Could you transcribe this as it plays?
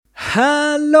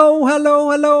Hello,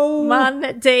 hello, hello.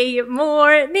 Monday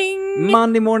morning.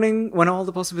 Monday morning when all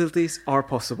the possibilities are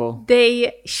possible.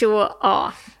 They sure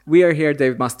are. We are here,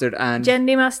 Dave Mustard and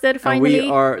Jenny Mustard, finally. And we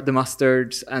are the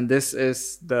Mustards, and this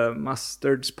is the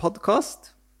Mustards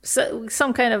podcast. So,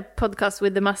 some kind of podcast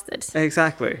with the Mustards.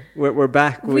 Exactly. We're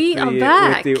back with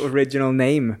the original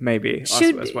name, maybe,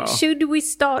 as well. Should we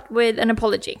start with an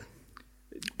apology?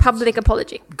 Public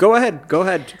apology. Go ahead.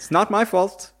 It's not my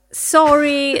fault.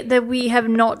 Sorry that we have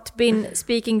not been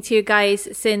speaking to you guys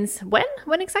since when?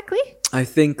 When exactly? I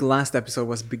think last episode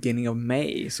was beginning of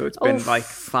May, so it's been like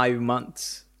 5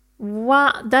 months.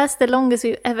 Wow, that's the longest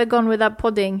we've ever gone without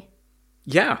podding.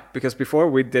 Yeah, because before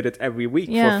we did it every week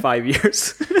for 5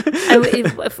 years.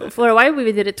 For a while we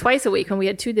did it twice a week when we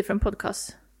had 2 different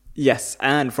podcasts. Yes,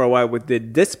 and for a while we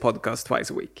did this podcast twice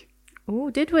a week.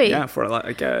 Oh, did we? Yeah, for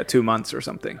like 2 months or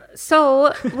something.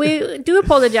 So we do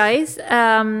apologize.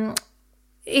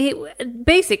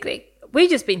 Basically, we've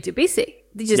just been too busy.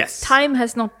 Time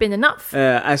has not been enough.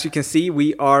 As you can see,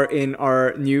 we are in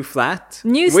our new flat,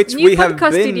 which we have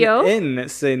been studio. In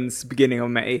since beginning of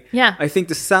May. Yeah, I think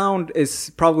the sound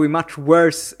is probably much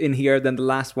worse in here than the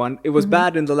last one. It was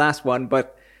bad in the last one,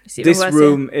 but this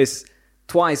room is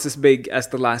twice as big as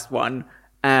the last one,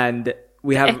 and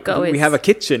we have a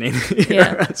kitchen in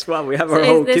here as well. We have our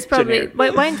whole kitchen here. Why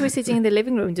aren't we sitting in the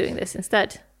living room doing this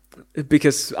instead?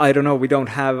 Because, I don't know, we don't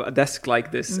have a desk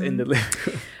like this in the living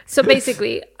room. So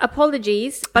basically,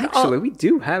 apologies. But actually, we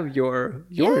do have your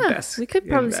desk. We could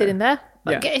probably sit in there.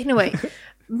 Yeah. Okay, anyway,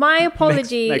 my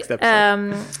apology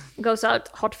goes out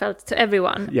heartfelt to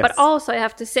everyone. Yes. But also, I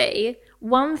have to say,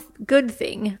 one good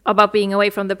thing about being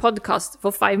away from the podcast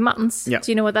for 5 months. Yeah.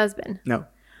 Do you know what that's been? No.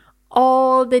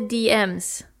 All the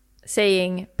DMs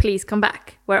saying, please come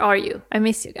back. Where are you? I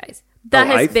miss you guys.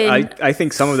 I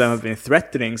think some of them have been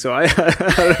threatening, so I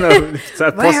don't know if it's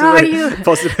a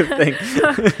positive thing.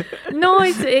 No,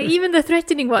 even the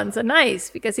threatening ones are nice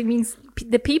because it means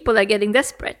the people are getting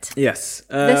desperate. Yes.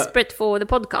 Desperate for the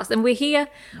podcast. And we're here.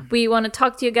 We want to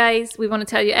talk to you guys. We want to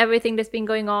tell you everything that's been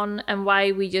going on and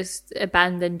why we just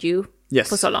abandoned you. Yes.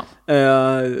 For so long.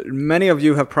 Many of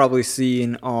you have probably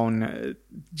seen on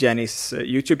Jenny's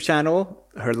YouTube channel,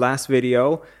 her last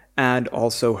video, and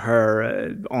also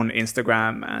her on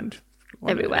Instagram and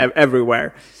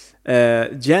everywhere.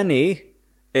 Jenny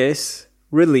is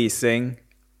releasing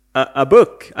a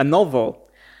book, a novel.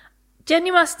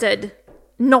 Jenny Mustard,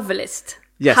 novelist.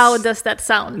 Yes. How does that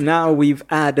sound? Now we've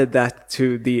added that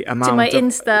to the amount to my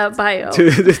Insta bio. To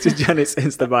Jenny's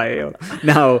Insta bio.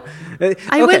 Now,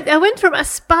 I went from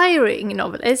aspiring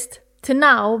novelist to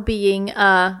now being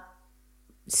a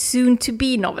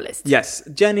soon-to-be novelist. Yes,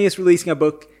 Jenny is releasing a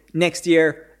book next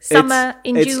year. Summer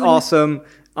in June. It's awesome.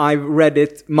 I've read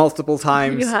it multiple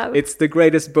times. You have. It's the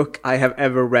greatest book I have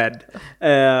ever read.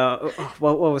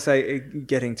 What was I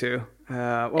getting to?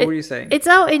 What were you saying? It's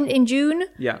out in June.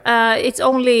 Yeah. It's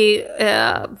only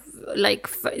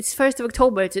it's 1st of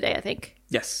October today, I think.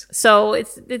 Yes. So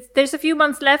there's a few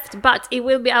months left, but it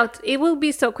will be out. It will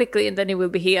be so quickly, and then it will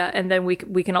be here, and then we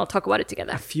can all talk about it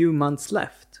together. A few months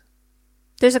left.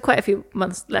 There's quite a few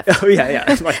months left. Oh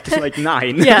yeah, like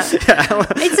 9. Yeah.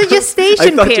 It's a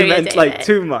gestation period. I thought you meant like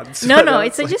 2 months. No,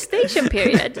 it's a gestation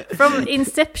period from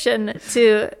inception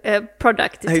to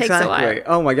product. It takes a while.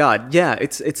 Oh my god, yeah,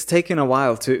 it's taken a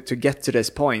while to get to this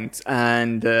point,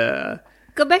 and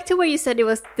go back to where you said it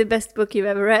was the best book you've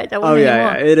ever read.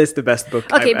 It is the best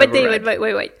book. Okay, I've but David, read.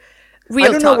 wait. I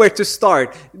don't know where to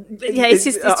start. Yeah, it's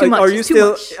too much.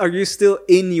 Are you still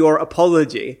in your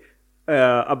apology?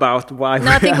 About why?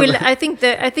 No,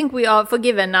 I think we are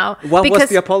forgiven now. What was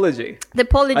the apology? The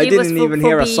apology I didn't even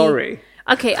hear a sorry.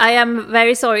 Okay, I am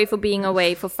very sorry for being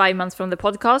away for 5 months from the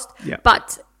podcast. Yeah.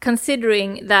 But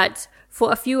considering that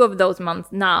for a few of those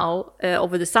months now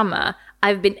over the summer,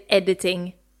 I've been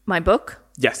editing my book.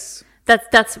 Yes.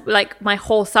 That's like my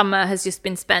whole summer has just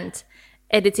been spent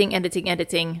editing.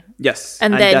 Yes,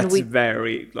 and then that's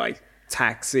very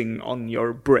taxing on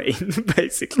your brain,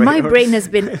 basically. My brain has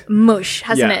been mush,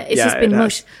 hasn't it? It's just been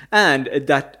mush. And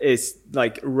that is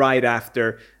right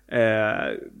after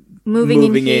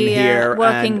moving in here,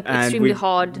 working extremely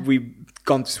hard. We've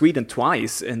gone to Sweden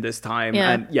twice in this time,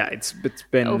 and it's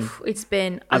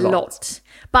been a lot.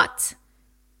 But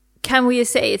can we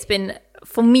say it's been,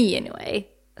 for me anyway,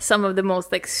 some of the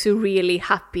most surreally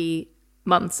happy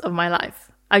months of my life.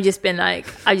 I've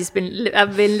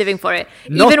been living for it.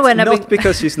 Not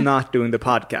because she's not doing the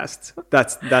podcast.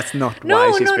 That's not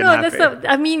why she's been happy. That's not.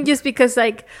 I mean, just because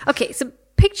okay, so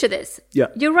picture this. Yeah.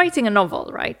 You're writing a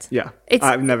novel, right? Yeah.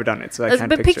 I've never done it, so I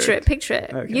can't picture it. Picture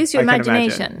it. Okay. Use your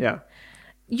imagination. Yeah.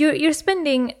 You're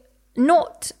spending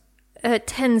not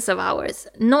tens of hours,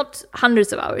 not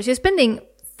hundreds of hours. You're spending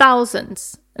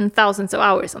thousands and thousands of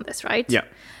hours on this, right? Yeah.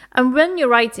 And when you're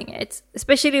writing it,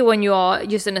 especially when you are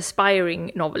just an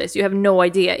aspiring novelist, you have no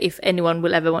idea if anyone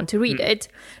will ever want to read it.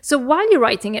 So while you're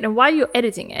writing it and while you're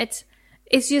editing it,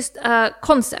 it's just a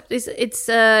concept. It's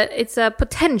a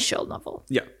potential novel.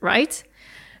 Yeah. Right?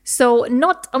 So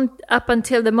not up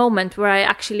until the moment where I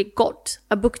actually got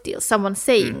a book deal, someone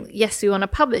saying, yes, we want to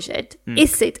publish it,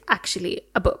 is it actually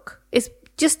a book? It's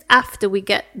just after we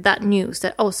get that news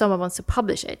that, someone wants to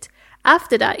publish it.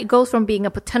 After that, it goes from being a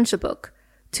potential book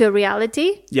to a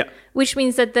reality. Yeah. Which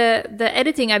means that the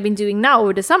editing I've been doing now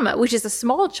over the summer, which is a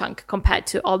small chunk compared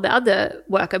to all the other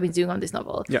work I've been doing on this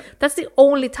novel. Yeah. That's the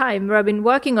only time where I've been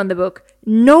working on the book,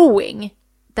 knowing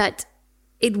that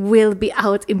it will be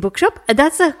out in bookshop. And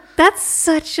that's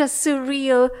such a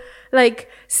surreal, like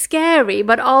scary,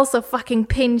 but also fucking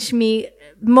pinch me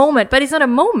moment. But it's not a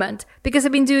moment because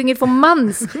I've been doing it for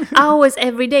months, hours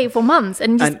every day for months.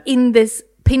 And just in this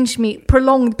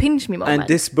prolonged pinch me moment. And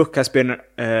this book has been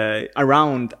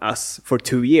around us for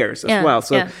 2 years as well.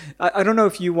 So I don't know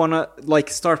if you want to like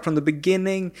start from the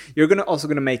beginning. You're also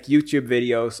going to make YouTube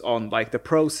videos on like the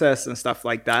process and stuff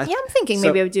like that. Yeah, I'm thinking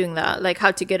maybe of doing that, like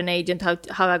how to get an agent,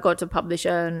 how I got to publisher,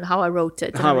 and how I wrote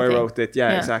it. How I wrote it,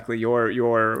 exactly.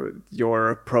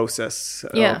 Your process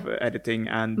of editing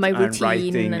and my routine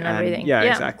writing and everything.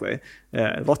 Exactly.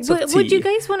 Lots of tea. Would you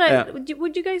guys want to?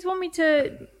 Would you guys want me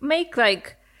to make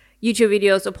like YouTube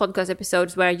videos or podcast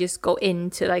episodes where I just go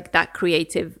into like that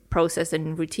creative process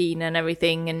and routine and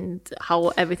everything and how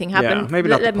everything happened? Yeah, maybe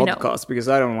not the podcast because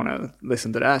I don't want to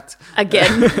listen to that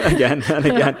again. Again and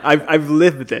again. I've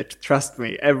lived it. Trust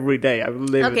me, every day I've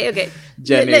lived. Okay.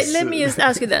 Jenny's... Let me just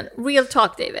ask you then. Real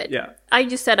talk, David. Yeah. I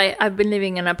just said I've been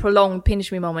living in a prolonged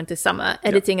pinch me moment this summer,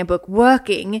 editing a book,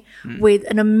 working with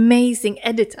an amazing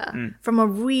editor from a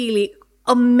really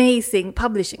amazing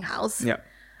publishing house. Yeah.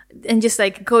 And just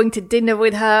like going to dinner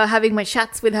with her, having my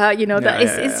chats with her,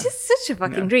 it's just such a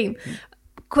fucking dream.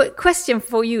 Question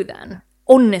for you then,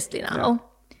 honestly now,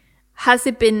 has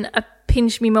it been a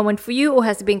pinch me moment for you, or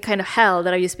has it been kind of hell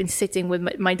that I've just been sitting with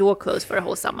my door closed for a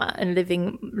whole summer and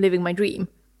living my dream,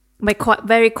 my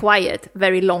very quiet,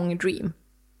 very long dream?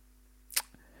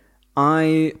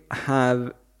 I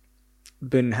have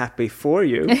been happy for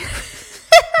you.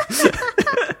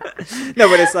 No,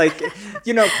 but it's like,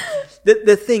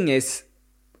 the thing is,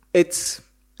 it's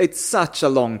such a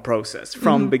long process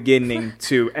from beginning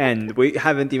to end. We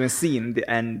haven't even seen the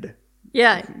end.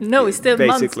 Yeah, no, it's still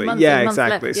basically months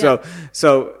exactly. Left, yeah.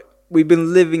 So we've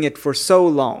been living it for so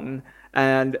long,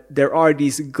 and there are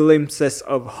these glimpses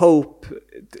of hope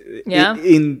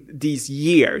in these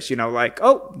years, like,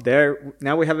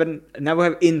 now we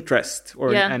have interest,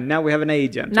 and now we have an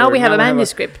agent, now we have a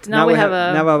manuscript, now we have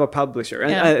a publisher,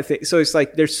 and I think, so it's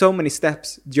like there's so many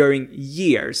steps during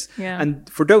years, and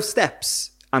for those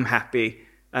steps I'm happy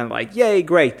and like, yay,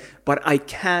 great, but I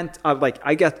can't,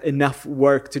 I got enough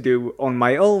work to do on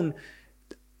my own,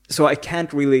 so I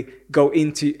can't really go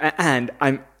into, and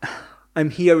I'm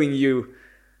hearing you.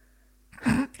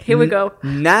 Here we go.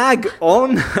 Nag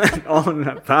on and on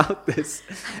about this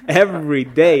every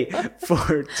day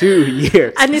for 2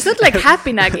 years. And it's not like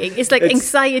happy nagging. It's like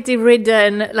anxiety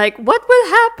ridden. Like, what will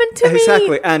happen to me?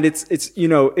 Exactly. And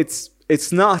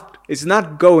it's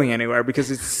not going anywhere because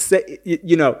it's,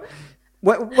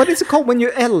 what is it called when you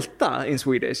älta in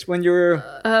Swedish? When you're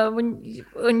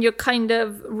when you're kind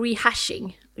of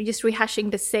rehashing. You're just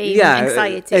rehashing the same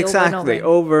anxiety exactly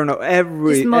over and over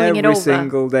every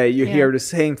single day you hear the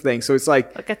same thing, so it's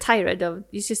like a tirade of,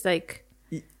 it's just like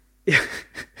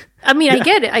I mean, I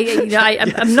get it.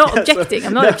 I'm not objecting.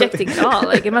 I'm not objecting at all.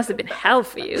 Like, it must have been hell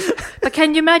for you. But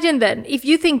can you imagine then, if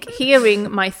you think hearing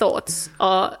my thoughts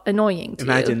are annoying to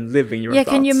you, living your thoughts.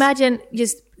 Can you imagine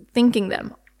just thinking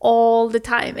them all the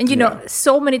time? And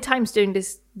so many times during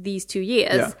these 2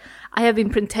 years, I have been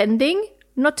pretending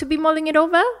not to be mulling it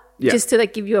over, just to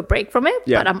like give you a break from it.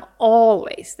 But I'm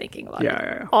always thinking about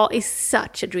it. It's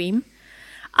such a dream.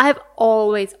 I have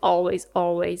always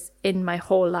in my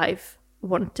whole life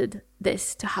wanted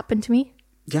this to happen to me.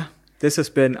 Yeah, this has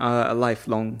been a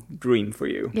lifelong dream for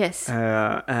you. Yes.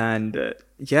 I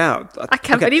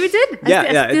can't believe it did.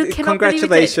 I still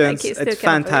congratulations. It's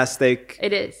fantastic.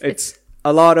 It is. It's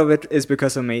a lot of it is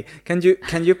because of me. Can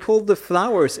you pull the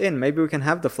flowers in? Maybe we can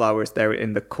have the flowers there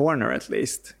in the corner at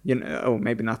least.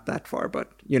 Maybe not that far,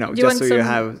 but just so you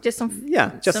have just some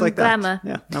just like glamour. That.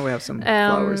 Yeah, now we have some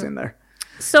flowers in there.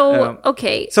 So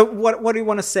okay. So what do you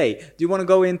want to say? Do you want to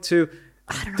go into?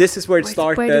 This is where it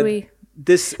started.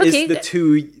 This is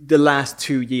the last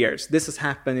 2 years. This has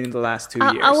happened in the last 2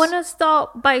 years. I want to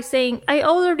start by saying I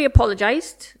already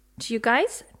apologized to you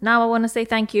guys. Now I want to say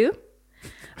thank you.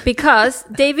 Because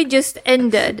David just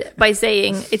ended by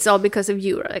saying it's all because of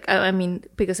you. Like, I mean,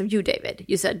 because of you, David.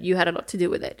 You said you had a lot to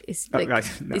do with it. It's like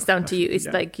it's down to you. It's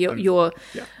like your.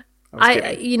 Yeah.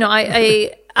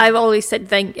 I've always said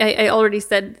I already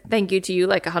said thank you to you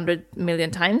like 100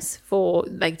 million times for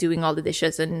like doing all the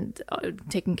dishes and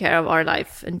taking care of our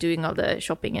life and doing all the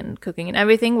shopping and cooking and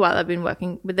everything while I've been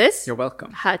working with this. You're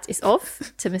welcome. Hat is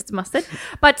off to Mr. Mustard.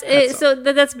 But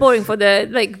that's boring for the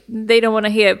like. They don't want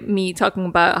to hear me talking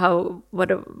about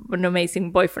what an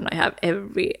amazing boyfriend I have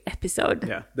every episode.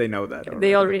 Yeah, they know that.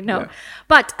 They already know. Yeah.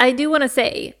 But I do want to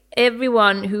say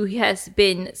everyone who has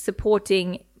been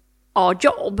supporting our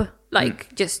job,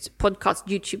 like just podcast,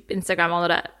 YouTube, Instagram, all of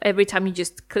that, every time you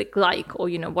just click like or,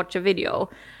 watch a video,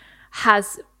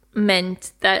 has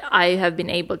meant that we have been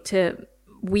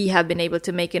able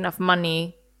to make enough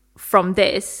money from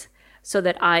this so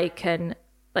that I can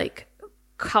like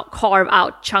carve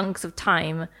out chunks of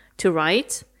time to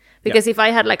write. Because if I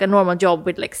had like a normal job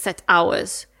with like set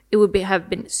hours, it would have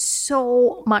been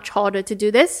so much harder to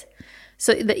do this.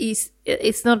 So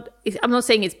it's not. I'm not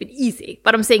saying it's been easy,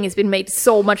 but I'm saying it's been made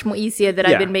so much more easier that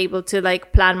I've been able to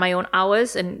like plan my own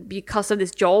hours, and because of this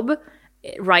job,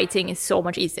 writing is so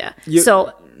much easier.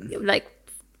 So, like,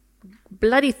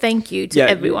 bloody thank you to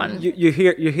everyone. You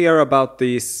hear about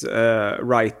these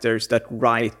writers that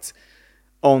write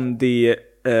on the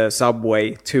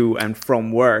subway to and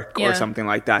from work or something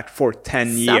like that for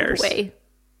 10 years. Subway.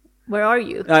 Where are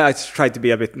you? I tried to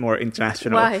be a bit more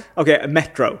international. Why? Okay,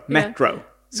 metro.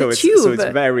 So it's tube. So it's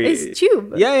very. It's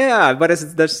tube. Yeah. But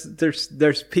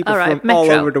there's people from all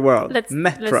over the world. Let's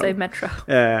say metro.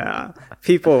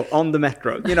 People on the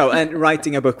metro, and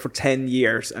writing a book for 10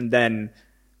 years and then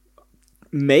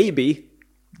maybe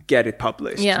get it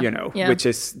published. Which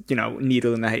is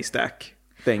needle in a haystack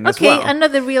thing as well. Okay,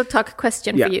 another real talk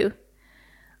question for you.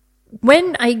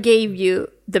 When I gave you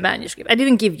the manuscript, I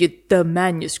didn't give you the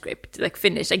manuscript like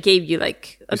finished. I gave you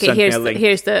like, okay,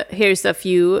 here's a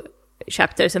few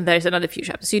chapters and there's another few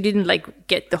chapters. So you didn't like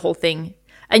get the whole thing,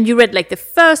 and you read like the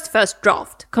first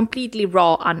draft, completely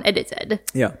raw, unedited.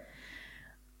 Yeah.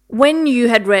 When you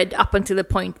had read up until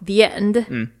the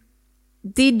end,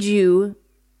 did you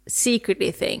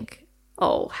secretly think,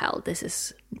 "Oh hell, this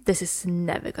is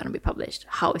never going to be published.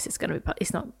 How is this going to be?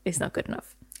 It's not good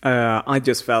enough." I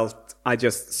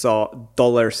just saw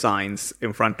dollar signs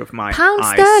in front of my eyes. Pound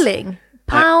sterling.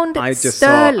 I just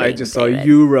saw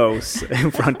euros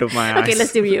in front of my eyes. Okay,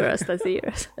 let's do euros.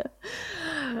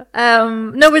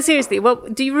 No, but seriously,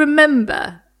 do you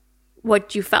remember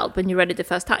what you felt when you read it the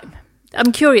first time?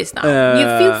 I'm curious now. You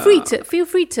feel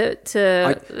free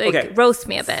to roast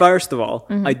me a bit. First of all,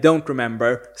 I don't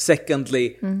remember.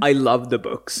 Secondly, I love the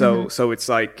book, so it's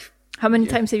like. How many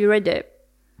times have you read it?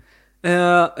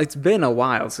 It's been a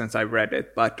while since I read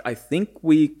it, but I think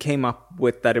we came up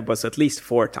with that it was at least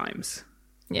 4 times.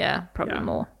 Yeah, probably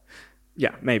more.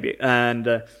 Yeah, maybe. And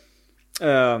do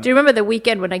you remember the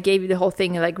weekend when I gave you the whole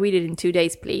thing, like, read it in 2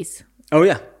 days, please? Oh,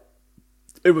 yeah.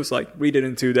 It was like, read it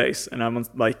in 2 days. And I'm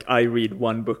like, I read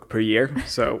 1 book per year.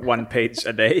 So 1 page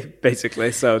a day,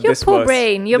 basically. So Your poor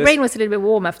brain. Your brain was a little bit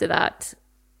warm after that.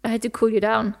 I had to cool you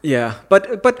down. Yeah.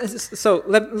 But so,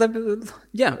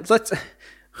 let's...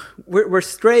 We're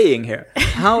straying here.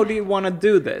 How do you want to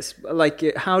do this?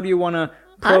 Like, how do you want to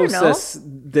process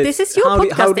this? This is your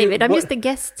podcast, David. I'm just a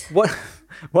guest.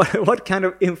 What kind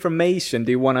of information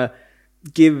do you want to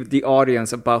give the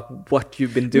audience about what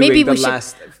you've been doing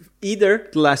either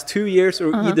the last 2 years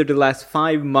or either the last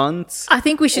 5 months? I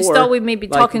think we should start with maybe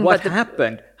talking about what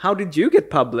happened. How did you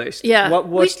get published? Yeah,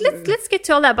 let's get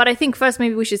to all that. But I think first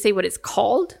maybe we should say what it's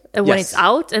called and when it's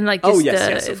out, and like. Just,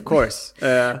 yes, of course.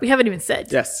 We haven't even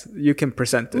said. Yes, you can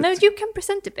present it. No, you can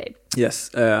present it, babe. Yes,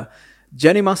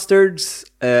 Jenny Mustard's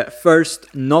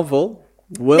first novel.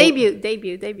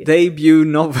 Debut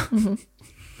novel.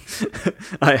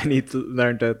 I need to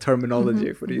learn the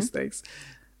terminology for these things.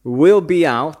 Will be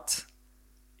out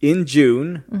in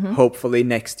June, hopefully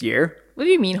next year. What do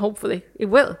you mean, hopefully? It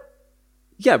will.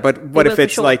 Yeah, but what if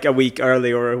it's like a week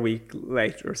early or a week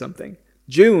late or something?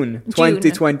 June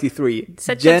 2023.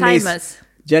 Set your timers.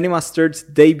 Jenny Mustard's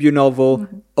debut novel,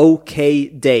 OK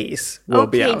Days, will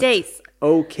be out.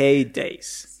 OK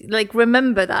Days. Like,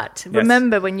 remember that. Yes.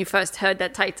 Remember when you first heard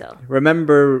that title.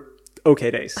 Remember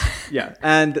OK Days. Yeah.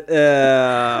 And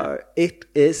it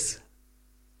is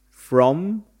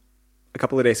from a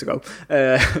couple of days ago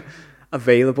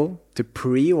available to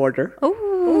pre-order.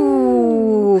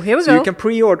 Oh, here we go. So you can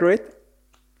pre-order it.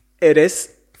 It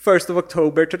is 1st of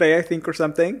October today, I think, or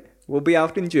something. We'll be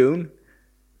out in June.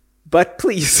 But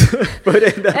please put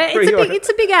in that pre-order. It's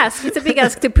a big ask. It's a big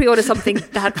ask to pre-order something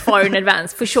that far in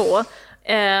advance, for sure.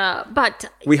 But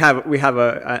we have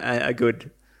a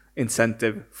good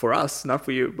incentive for us, not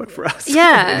for you, but for us.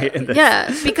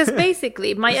 Yeah, because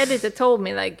basically my editor told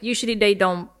me, like, usually they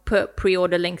don't put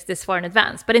pre-order links this far in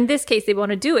advance, but in this case they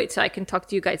want to do it so I can talk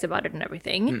to you guys about it and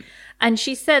everything. And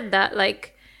she said that,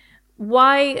 like,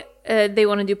 why they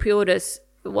want to do pre-orders,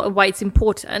 why it's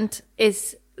important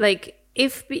is, like,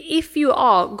 if you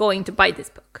are going to buy this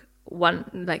book when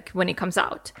it comes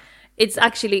out, it's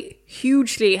actually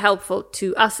hugely helpful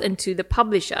to us and to the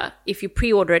publisher if you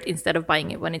pre-order it instead of buying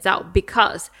it when it's out,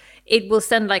 because it will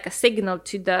send like a signal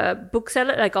to the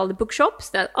bookseller, like all the bookshops,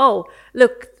 that, oh,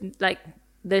 look, like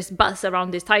there's buzz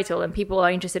around this title and people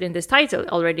are interested in this title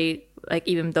already, like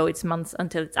even though it's months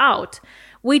until it's out,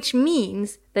 which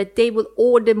means that they will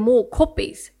order more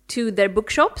copies to their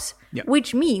bookshops,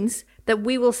 which means that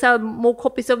we will sell more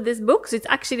copies of this book. So it's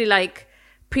actually like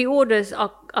pre-orders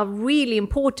are really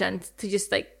important to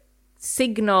just like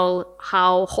signal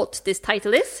how hot this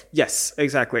title is. Yes,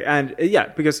 exactly. And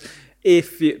because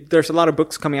there's a lot of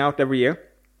books coming out every year.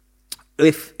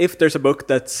 If there's a book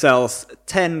that sells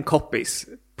 10 copies,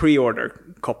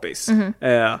 pre-order copies,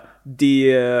 the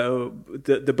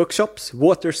bookshops,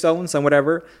 Waterstones and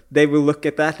whatever, they will look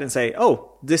at that and say,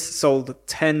 oh, this sold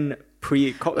 10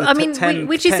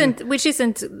 which isn't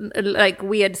like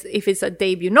weird if it's a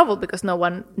debut novel, because no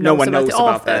one knows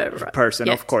about that person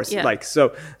yet, of course. Like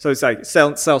so it's like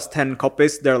sells 10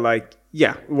 copies. They're like,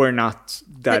 we're not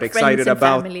that like excited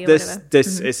about this.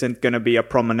 This isn't going to be a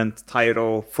prominent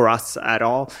title for us at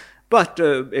all. But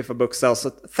if a book sells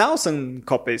 1,000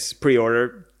 copies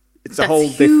pre-order, it's a whole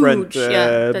different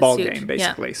ball game,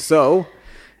 basically. So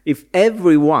if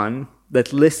everyone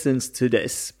that listens to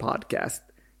this podcast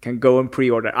can go and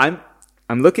pre-order, I'm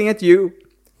looking at you,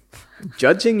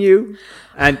 judging you,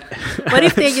 and what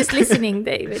if they're just listening,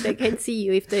 David? They can't see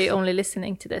you if they're only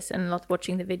listening to this and not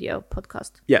watching the video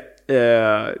podcast.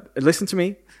 Listen to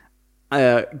me.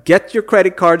 Get your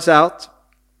credit cards out.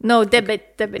 No,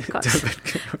 debit cards.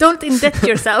 Don't indebt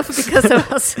yourself because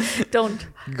of us. Don't.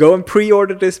 Go and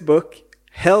pre-order this book.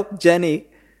 Help Jenny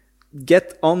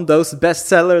get on those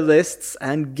bestseller lists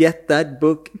and get that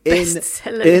book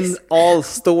in all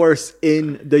stores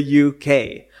in the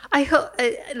UK. I hope,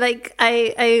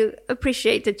 I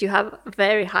appreciate that you have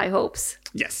very high hopes.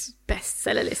 Yes,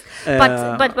 bestseller list.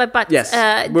 But yes,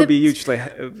 will be hugely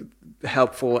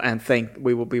helpful, and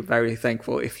we will be very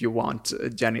thankful if you want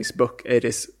Jenny's book. It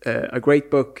is a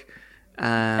great book,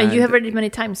 and you have read it many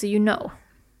times, so you know.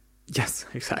 Yes,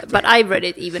 exactly. But I've read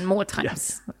it even more times.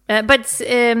 Yes.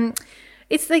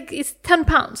 It's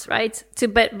 £10, right, to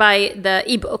buy the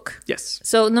ebook. Yes.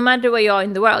 So no matter where you are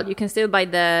in the world, you can still buy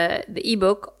the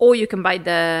ebook, or you can buy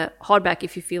the hardback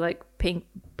if you feel like paying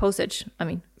postage. I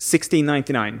mean,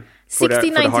 $16.99.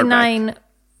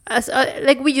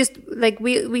 $16.99.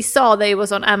 We saw that it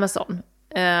was on Amazon.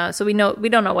 So we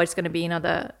don't know what it's going to be in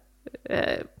other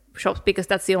shops, because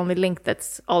that's the only link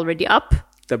that's already up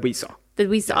that we saw.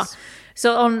 Yes.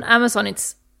 So on Amazon,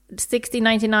 it's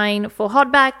 $16.99 for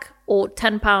hardback, or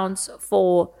 £10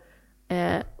 for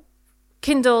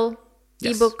Kindle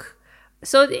ebook.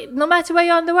 So no matter where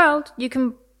you are in the world, you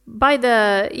can buy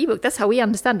the ebook. That's how we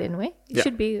understand it, in a way. It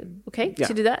should be okay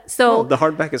to do that. So the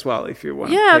hardback as well, if you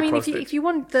want. Yeah, I mean, if you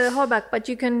want the hardback, but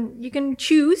you can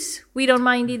choose. We don't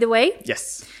mind either way.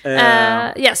 Yes.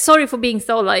 Sorry for being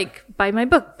so like, buy my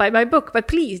book, but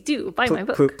please do buy my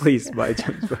book. Please buy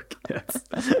Jen's book. Yes.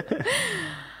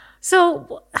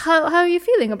 So how are you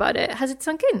feeling about it? Has it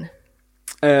sunk in?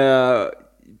 Well,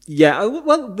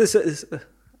 this is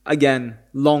again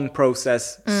long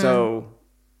process, so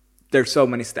there's so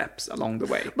many steps along the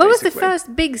way. What was the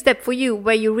first big step for you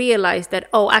where you realized that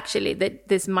actually that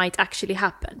this might actually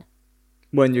happen?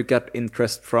 When you get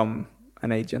interest from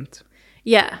an agent.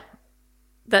 Yeah,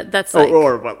 that's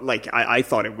like I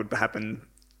thought it would happen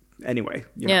anyway.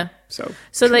 You know? So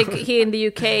like here in the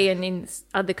UK and in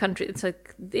other countries, it's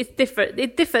like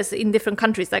it differs in different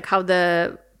countries, like how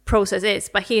the process is.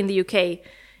 But here in the UK,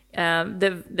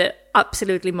 the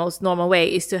absolutely most normal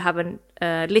way is to have a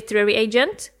literary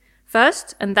agent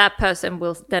first, and that person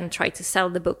will then try to sell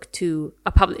the book to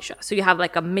a publisher. So you have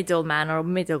like a middleman or a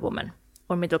middlewoman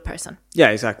or middle person.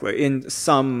 Yeah, exactly. In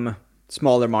some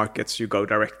smaller markets, you go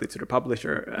directly to the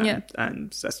publisher,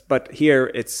 but here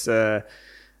it's the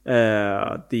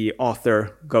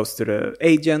author goes to the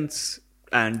agents,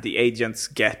 and the agents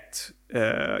get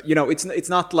it's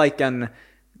not like an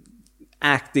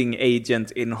acting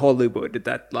agent in Hollywood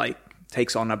that like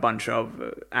takes on a bunch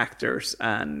of actors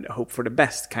and hope for the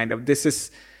best. Kind of.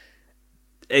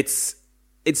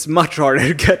 It's much harder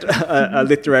to get a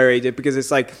literary agent, because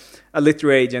it's like a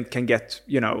literary agent can get,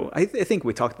 I think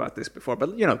we talked about this before,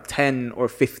 but 10 or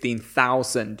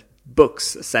 15,000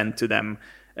 books sent to them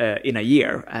in a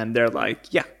year, and they're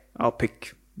like, yeah, I'll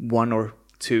pick 1 or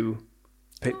 2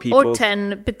 people, or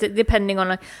 10, but depending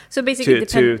on so basically out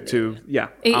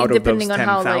of those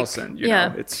 10,000,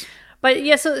 it's. But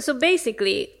yeah, so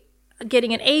basically,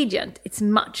 getting an agent, it's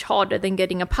much harder than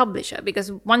getting a publisher,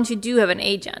 because once you do have an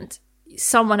agent,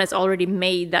 someone has already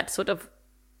made that sort of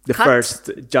the cut.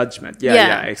 First judgment.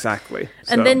 Yeah, exactly.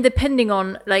 So. And then depending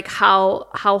on like how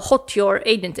hot your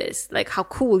agent is, like how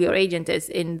cool your agent is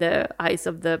in the eyes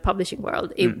of the publishing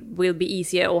world, it will be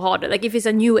easier or harder. Like if it's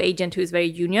a new agent who's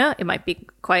very junior, it might be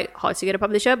quite hard to get a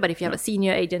publisher. But if you have a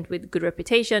senior agent with good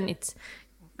reputation, it's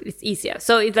easier.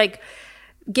 So it's like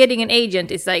getting an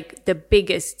agent is like the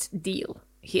biggest deal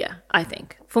here, I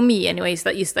think, for me anyways,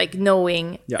 that is like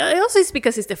knowing. Also it's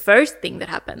because it's the first thing that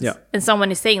happens, and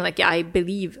someone is saying like, I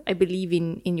believe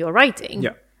in your writing,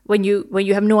 when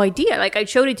you have no idea. Like I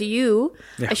showed it to you,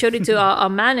 I showed it to our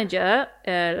manager,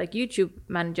 like YouTube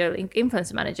manager,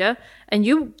 influencer manager, and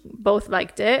you both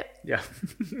liked it,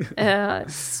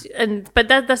 but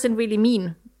that doesn't really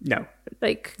mean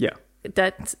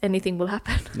that anything will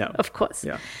happen. Of course.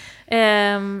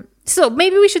 So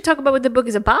maybe we should talk about what the book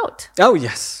is about. Oh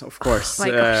yes, of course. Oh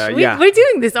my gosh. We're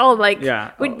doing this all like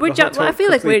I feel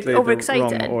like we're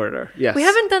overexcited. Order. Yes. We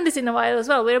haven't done this in a while as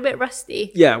well. We're a bit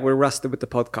rusty. Yeah, we're rusty with the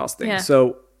podcasting. Yeah.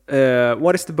 So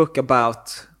what is the book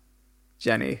about,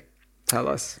 Jenny? Tell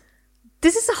us.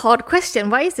 This is a hard question.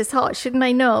 Why is this hard? Shouldn't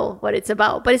I know what it's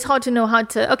about? But it's hard to know how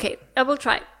to. Okay, I will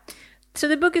try. So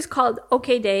the book is called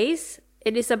OK Days.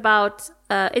 It is about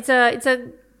it's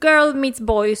a girl meets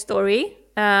boy story.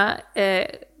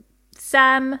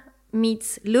 Sam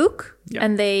meets Luke,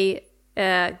 and they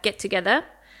get together.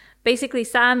 Basically,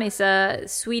 Sam is a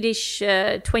Swedish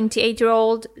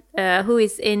 28-year-old who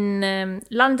is in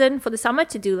London for the summer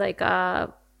to do like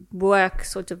a work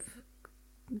sort of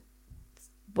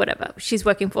whatever. She's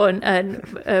working for an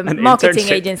marketing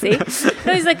agency.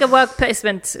 No, it's like a work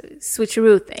placement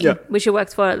switcheroo thing, which she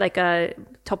works for like a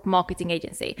top marketing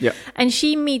agency. Yeah. And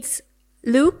she meets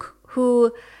Luke,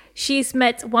 who she's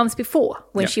met once before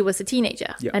when she was a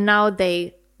teenager. Yeah. And now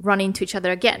they run into each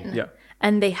other again. Yeah.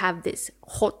 And they have this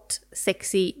hot,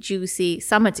 sexy, juicy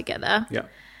summer together.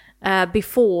 Yeah.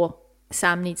 Before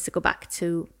Sam needs to go back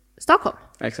to Stockholm.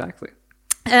 Exactly.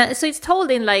 So it's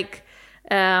told in like,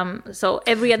 so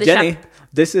every other Jenny,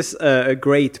 this is a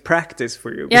great practice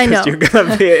for you, because you're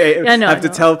gonna be have to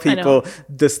tell people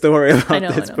the story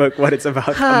about this book, what it's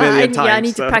about a million times. Yeah, I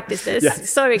need to practice this. Yeah.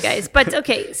 Sorry, guys, but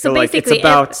okay. So basically, it's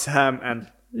about Sam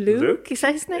and Luke. Is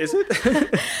that his name? Is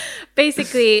it?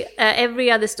 Basically, every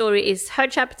other story is her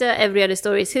chapter. Every other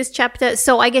story is his chapter.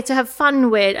 So I get to have fun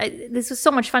with. This was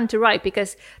so much fun to write,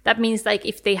 because that means like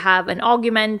if they have an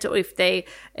argument or if they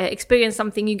experience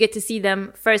something, you get to see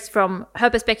them first from her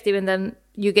perspective, and then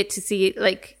you get to see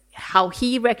like how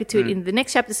he reacted to it in the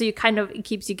next chapter. So you kind of, it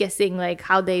keeps you guessing like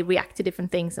how they react to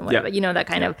different things and whatever. You know, that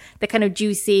kind of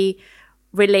juicy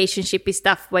relationshipy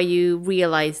stuff where you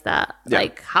realize that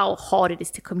like how hard it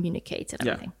is to communicate and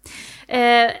everything.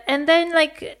 And then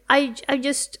like I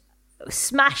just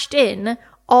smashed in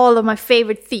all of my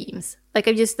favorite themes. Like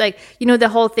I just like, you know, the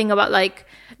whole thing about like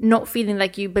not feeling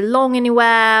like you belong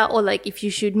anywhere, or like if you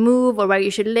should move or where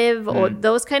you should live, or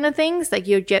those kind of things, like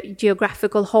your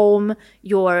geographical home,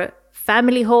 your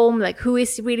family home, like who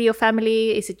is really your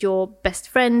family, is it your best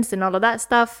friends, and all of that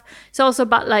stuff. It's also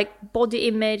about like body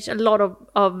image, a lot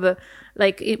of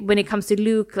like when it comes to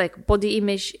Luke, like body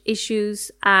image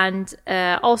issues, and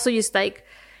also just like,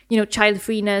 you know, child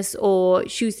freeness, or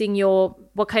choosing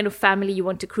what kind of family you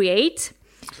want to create.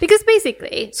 Because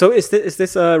basically, so is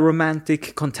this a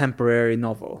romantic contemporary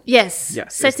novel? Yes.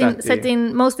 Set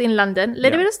in mostly in London, a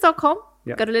little bit of Stockholm,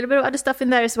 got a little bit of other stuff in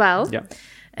there as well.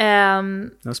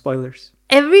 No spoilers.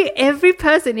 Every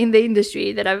person in the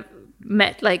industry that I've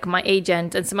met, like my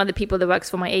agent and some other people that works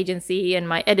for my agency and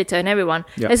my editor and everyone,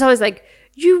 it's always like,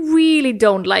 you really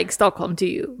don't like Stockholm, do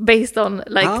you? Based on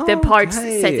like the parts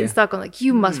set in Stockholm, like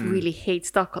you must really hate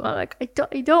Stockholm. I'm like,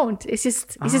 I don't. It's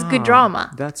just good drama.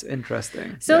 That's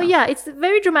interesting. So it's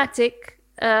very dramatic,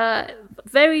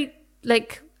 very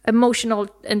like emotional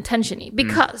and tensiony.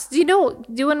 Because do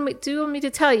you want me to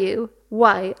tell you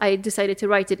why I decided to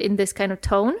write it in this kind of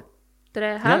tone that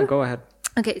I have? Yeah, go ahead.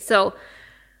 Okay, so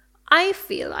I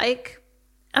feel like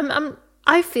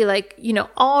I feel like, you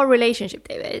know, our relationship,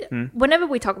 David, whenever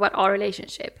we talk about our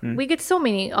relationship, we get so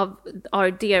many of our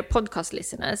dear podcast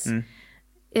listeners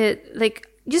like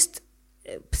just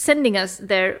sending us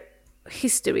their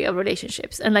history of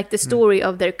relationships and like the story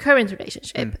of their current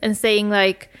relationship and saying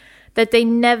like that they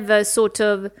never sort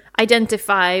of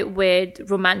identify with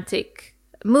romantic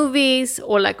movies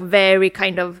or like very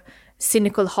kind of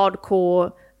cynical,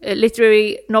 hardcore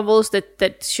literary novels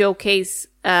that showcase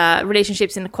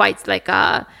relationships in quite like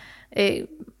a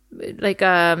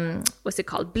what's it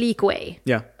called, bleak way.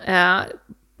 Yeah.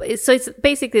 So it's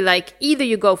basically like either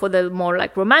you go for the more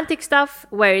like romantic stuff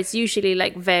where it's usually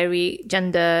like very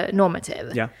gender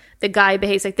normative. Yeah. The guy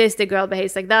behaves like this, the girl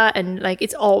behaves like that, and like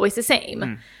it's always the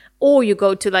same. Or you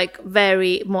go to like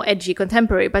very more edgy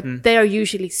contemporary, but they are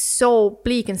usually so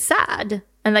bleak and sad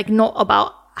and like not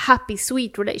about happy,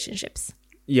 sweet relationships.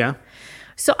 Yeah.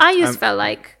 So I just felt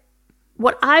like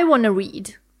what I want to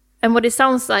read and what it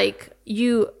sounds like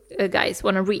you guys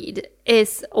want to read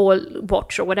is, or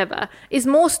watch or whatever, is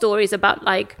more stories about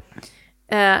like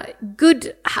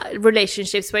good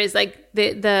relationships where it's like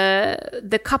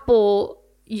the couple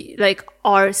like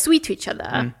are sweet to each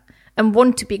other and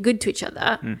want to be good to each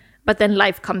other, but then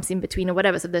life comes in between or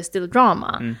whatever, so there's still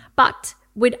drama, but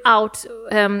without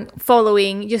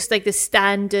following just like the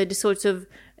standard sort of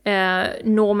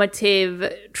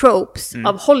normative tropes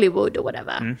of Hollywood or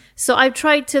whatever. So I've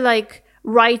tried to like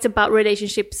write about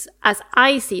relationships as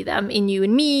I see them in you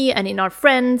and me and in our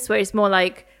friends, where it's more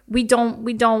like we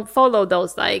don't follow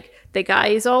those like the guy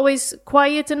is always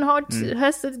quiet and hard,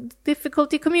 has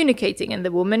difficulty communicating, and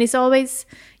the woman is always,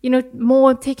 you know,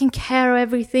 more taking care of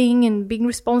everything and being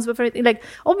responsible for everything. Like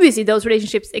obviously those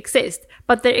relationships exist,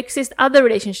 but there exist other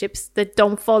relationships that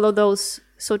don't follow those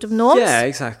sort of norms. Yeah,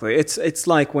 exactly. It's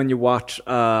like when you watch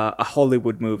a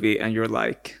Hollywood movie and you're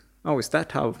like, oh, is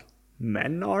that how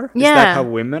men are? Is that how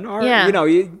women are? Yeah. You know,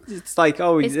 it's like,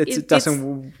 oh, it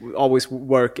doesn't always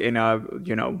work in a,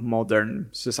 you know, modern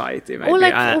society maybe,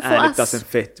 like, and it doesn't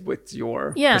fit with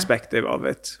your perspective of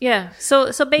it. Yeah.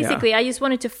 So basically, I just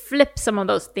wanted to flip some of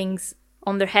those things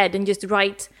on their head and just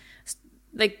write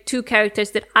like two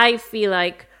characters that I feel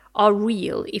like are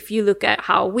real. If you look at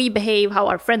how we behave, how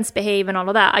our friends behave, and all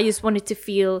of that, I just wanted to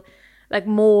feel like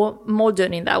more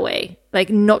modern in that way, like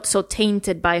not so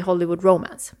tainted by Hollywood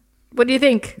romance. What do you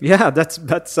think? Yeah,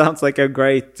 that sounds like a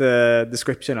great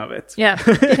description of it. Yeah,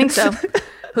 I think so.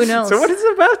 Who knows? So what is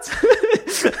it about?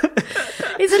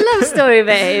 It's a love story,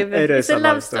 babe. It's a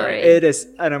love story. It is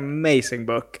an amazing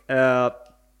book.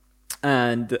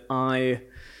 And I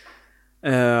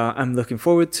am looking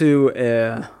forward to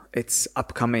its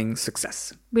upcoming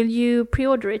success. Will you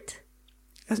pre-order it?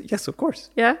 Yes, of course.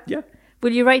 Yeah? Yeah.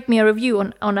 Will you write me a review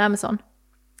on Amazon?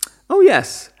 Oh,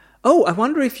 yes. Oh, I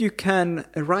wonder if you can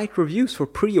write reviews for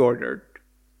pre-ordered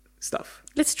stuff.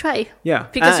 Let's try. Yeah.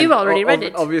 Because you've already read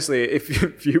it. Obviously,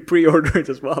 if you pre-order it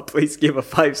as well, please give a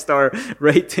 5-star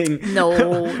rating.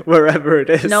 No. Wherever it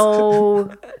is.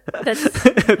 No.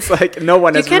 It's like no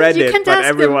one has read it, but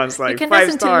everyone's like 5 stars. You can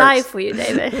ask them to lie for you,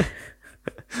 David.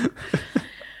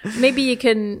 Maybe you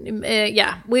can,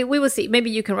 we will see.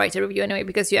 Maybe you can write a review anyway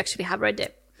because you actually have read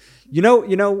it.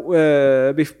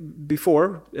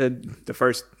 Before the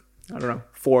first,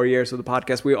 4 years of the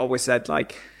podcast, we always said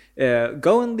like,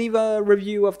 go and leave a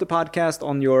review of the podcast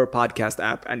on your podcast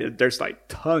app, and there's like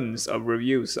tons of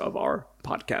reviews of our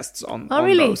podcasts on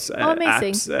those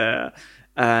apps.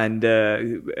 And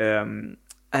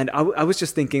I was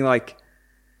just thinking like,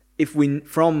 if we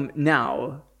from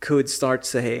now could start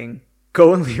saying,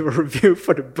 go and leave a review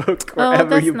for the book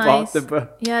wherever you bought the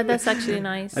book. Yeah, that's actually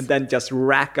nice. And then just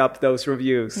rack up those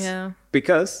reviews. Yeah.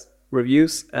 Because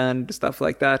reviews and stuff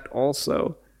like that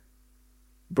also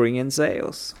bring in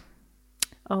sales.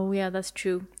 Oh, yeah, that's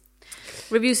true.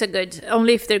 Reviews are good.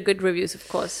 Only if they're good reviews, of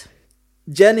course.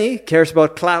 Jenny cares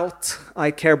about clout.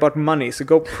 I care about money. So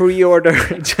go pre-order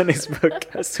Jenny's book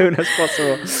as soon as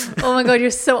possible. Oh my God,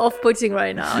 you're so off-putting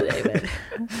right now, David.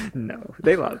 No,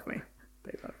 they love me.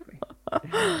 They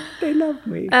love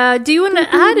me. Do you want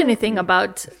to add anything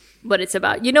about what it's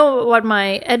about? You know what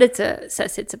my editor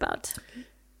says it's about?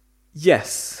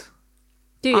 Yes.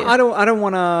 Do you? I don't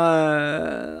want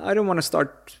to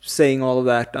start saying all of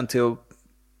that until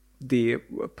the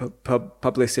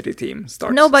publicity team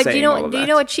starts. No, but do you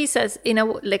know what she says in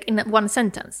one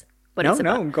sentence?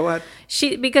 No, go ahead.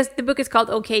 Because the book is called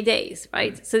OK Days,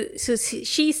 right? So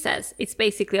she says it's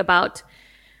basically about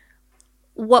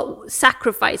what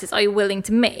sacrifices are you willing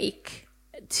to make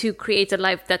to create a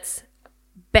life that's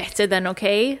better than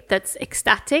okay, that's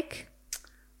ecstatic?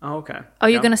 Oh, okay. Are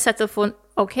you going to settle for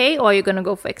okay, or are you going to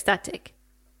go for ecstatic?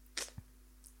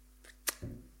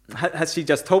 Has she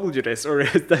just told you this, or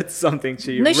is that something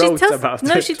she wrote about?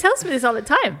 No, she tells me this all the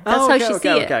time. That's how she sees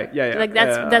it. Yeah. Like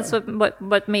that's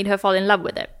what made her fall in love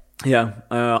with it. Yeah,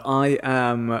 I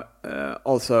am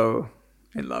also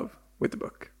in love with the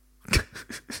book.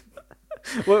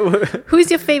 Who's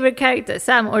your favorite character,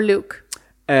 Sam or Luke?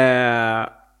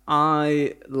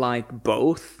 I like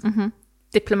both. Mm-hmm.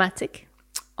 Diplomatic.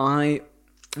 I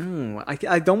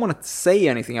don't want to say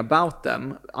anything about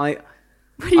them. I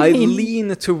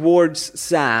lean towards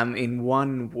Sam in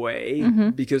one way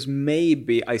because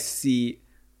maybe I see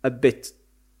a bit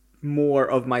more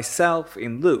of myself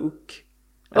in Luke.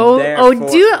 Do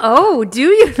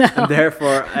you now? And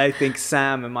therefore, I think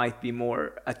Sam might be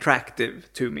more attractive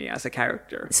to me as a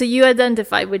character. So you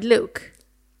identify with Luke?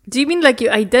 Do you mean like you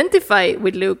identify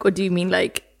with Luke, or do you mean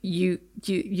like you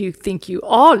think you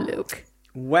are Luke?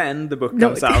 When the book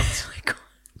comes out. Oh my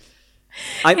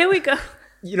God. Here we go.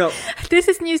 You know, this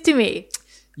is news to me.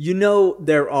 You know,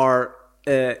 there are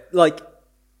like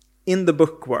in the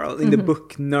book world, in the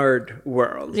book nerd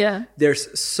world,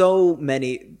 there's so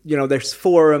many, you know, there's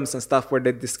forums and stuff where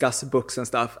they discuss books and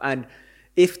stuff. And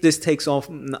if this takes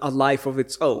on a life of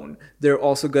its own, they're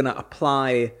also going to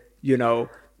apply, you know,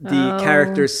 the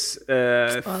characters'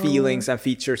 feelings and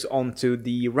features onto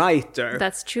the writer.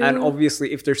 That's true. And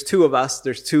obviously, if there's two of us,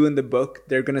 there's two in the book,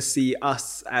 they're going to see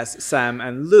us as Sam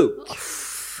and Luke.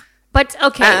 But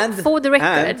okay, for the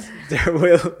record, there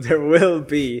will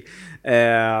be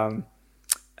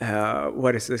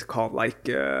what is this called? Like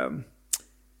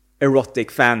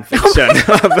erotic fan fiction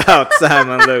about Sam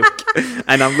and Luke,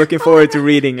 and I'm looking forward to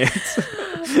reading it.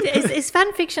 Is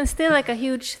fan fiction still like a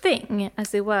huge thing,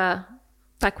 as it were,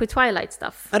 back with Twilight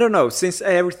stuff? I don't know. Since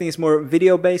everything is more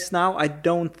video based now, I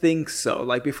don't think so.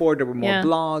 Like before, there were more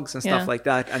blogs and stuff like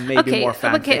that, and maybe more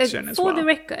fan fiction as well. For the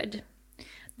record,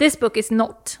 this book is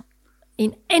not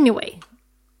in any way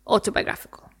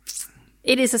autobiographical.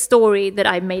 It is a story that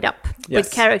I made up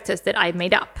with characters that I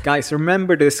made up. Guys,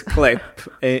 remember this clip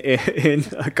in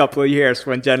a couple of years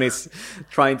when Jenny's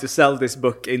trying to sell this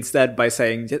book instead by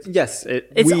saying, yes, we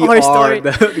are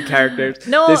the characters.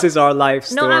 No, this is our life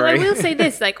story. No, I will say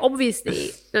this, like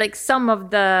obviously, like some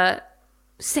of the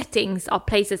settings are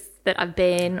places that I've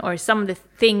been, or some of the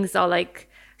things are like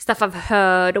stuff I've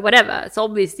heard or whatever. So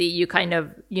obviously you kind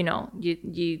of, you know,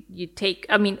 you take,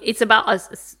 I mean, it's about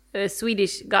a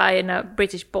Swedish guy and a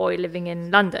British boy living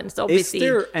in London. So obviously, is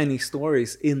there any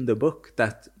stories in the book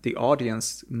that the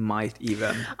audience might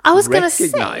even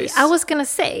recognize? I was gonna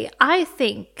say, I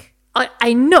think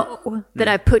I know that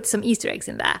I put some Easter eggs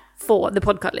in there for the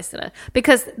podcast listener,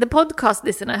 because the podcast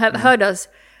listener have heard us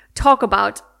talk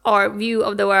about our view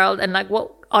of the world and like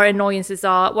what our annoyances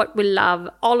are, what we love,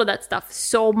 all of that stuff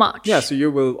so much. Yeah, so you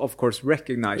will, of course,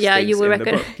 recognize things in the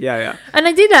book. Yeah. And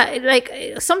I did that, like,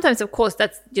 sometimes, of course,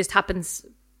 that just happens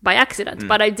by accident,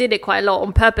 but I did it quite a lot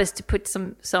on purpose to put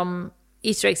some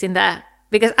Easter eggs in there.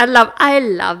 Because I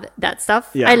love that stuff.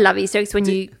 Yeah. I love Easter eggs when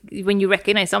you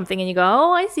recognize something and you go,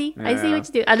 oh, I see what you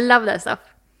do. I love that stuff.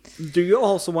 Do you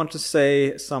also want to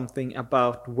say something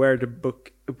about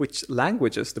which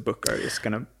languages the book is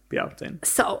going to be out in?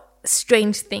 So,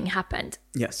 strange thing happened.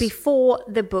 Yes. Before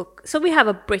the book. So we have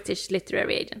a British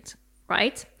literary agent,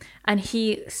 right? And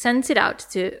he sends it out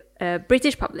to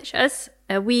British publishers.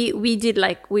 We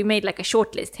made like a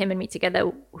short list, him and me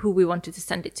together, who we wanted to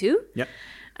send it to. Yeah.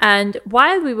 And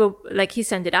while we were, like, he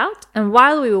sent it out, and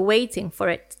while we were waiting for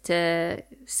it to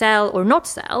sell or not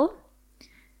sell,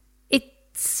 it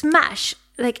smashed,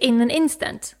 like, in an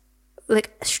instant,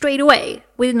 like, straight away,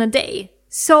 within a day,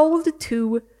 sold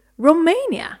to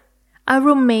Romania, a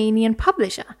Romanian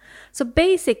publisher. So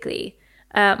basically,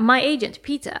 my agent,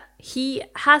 Peter, he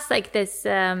has, like, this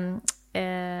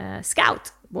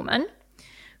scout woman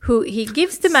who he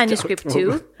gives the manuscript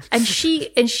to, and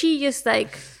she just,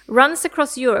 like, runs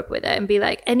across Europe with it and be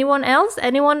like, anyone else?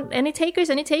 Any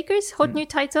takers? Hot new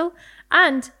title.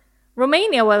 And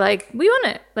Romania were like, we want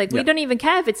it. Like, we don't even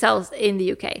care if it sells in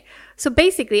the UK. So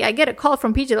basically, I get a call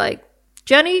from Peter like,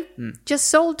 Jenny just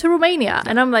sold to Romania.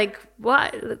 And I'm like,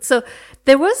 what? So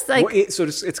there was like... Well, so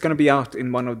it's going to be out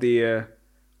in one of the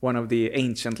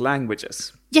ancient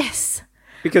languages. Yes.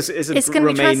 Because isn't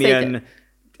Romanian...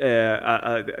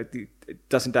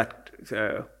 doesn't that...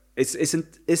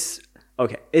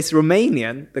 Okay, is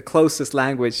Romanian the closest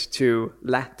language to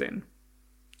Latin?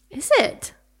 Is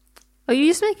it? Are you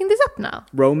just making this up now?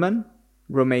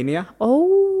 Romania.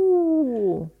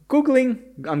 Oh.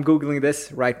 I'm Googling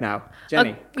this right now.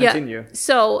 Jenny, continue. Yeah.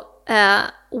 So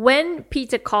when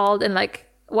Peter called and like,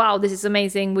 wow, this is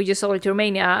amazing, we just sold it to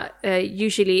Romania,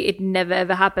 usually it never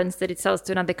ever happens that it sells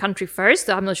to another country first,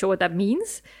 so I'm not sure what that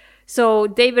means. So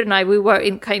David and I, we were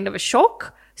in kind of a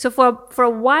shock. So for a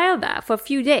while there, for a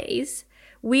few days,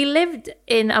 we lived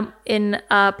in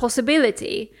a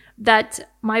possibility that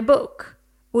my book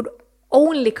would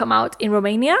only come out in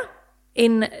Romania,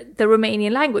 in the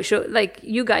Romanian language. So like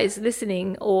you guys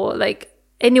listening, or like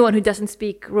anyone who doesn't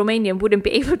speak Romanian wouldn't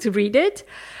be able to read it.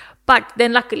 But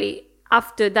then luckily,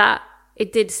 after that,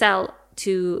 it did sell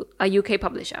to a UK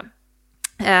publisher.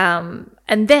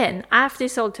 And then after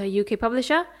it sold to a UK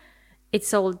publisher, it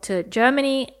sold to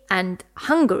Germany and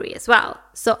Hungary as well.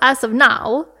 So as of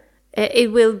now,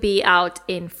 it will be out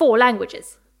in 4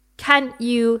 languages. Can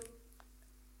you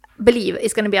believe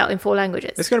it's going to be out in 4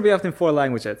 languages? It's going to be out in 4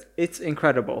 languages. It's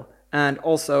incredible. And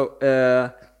also,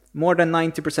 more than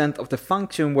 90% of the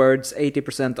function words,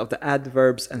 80% of the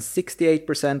adverbs, and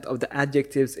 68% of the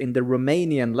adjectives in the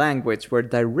Romanian language were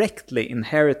directly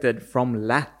inherited from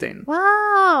Latin.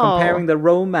 Wow! Comparing the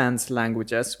Romance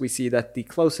languages, we see that the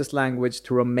closest language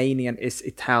to Romanian is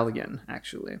Italian,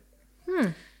 actually.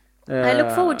 I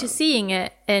look forward to seeing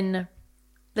it in,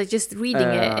 like, just reading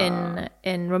it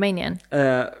in Romanian.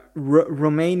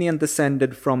 Romanian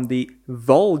descended from the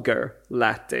vulgar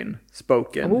Latin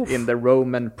spoken in the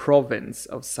Roman province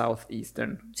of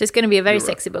southeastern. So it's going to be a very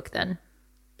sexy book then.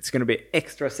 It's going to be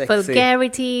extra sexy.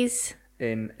 Vulgarities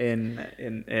in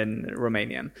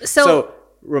Romanian. So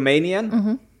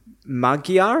Romanian,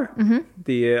 Magyar,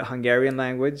 the Hungarian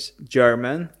language,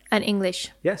 German, and English.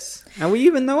 Yes, and we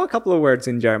even know a couple of words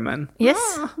in German.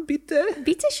 Yes, bitte.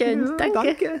 Bitte schön,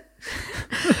 danke.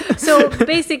 So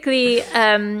basically,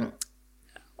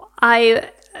 I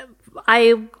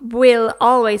will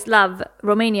always love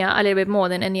Romania a little bit more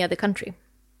than any other country.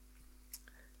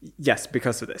 Yes,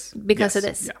 because of this. Because of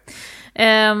this.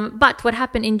 Yeah. But what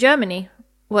happened in Germany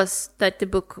was that the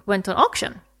book went on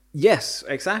auction. Yes,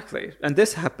 exactly. And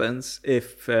this happens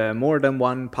if more than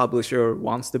one publisher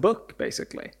wants the book,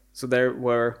 basically. So there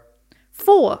were...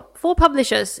 Four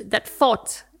publishers that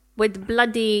fought with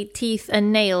bloody teeth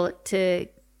and nail to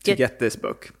get this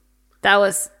book. That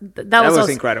was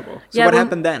incredible. So what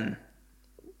happened then?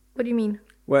 What do you mean?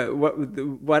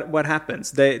 What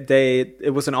happens?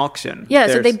 It was an auction. Yeah,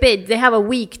 so they bid. They have a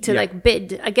week to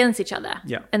bid against each other.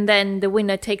 Yeah. And then the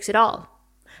winner takes it all.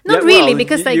 Not really,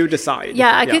 because like you decide.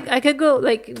 Yeah, I could go,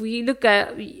 like, we look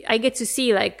at, I get to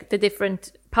see like the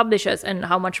different publishers and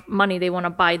how much money they want to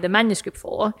buy the manuscript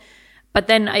for. But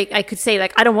then I could say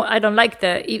like I don't like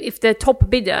if the top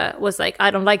bidder was like, I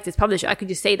don't like this publisher, I could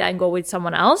just say that and go with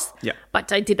someone else. Yeah.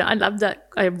 But I didn't. I love that.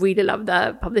 I really love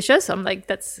that publisher. So I'm like,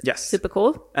 that's super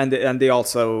cool. And they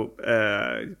also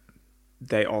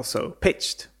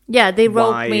pitched. Yeah, they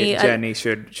wrote me. Jenny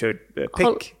should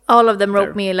pick. All of them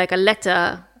wrote me like a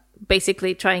letter,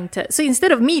 basically trying to. So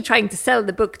instead of me trying to sell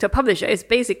the book to a publisher, it's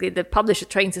basically the publisher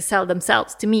trying to sell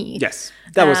themselves to me. Yes,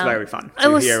 that was very fun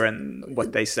to hear and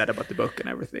what they said about the book and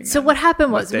everything. So what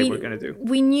happened was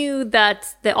we knew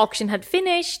that the auction had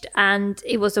finished and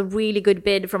it was a really good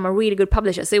bid from a really good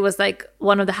publisher. So it was like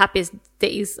one of the happiest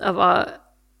days of our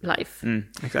life.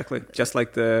 Exactly, just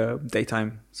like the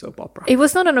daytime soap opera. It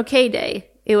was not an okay day.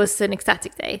 It was an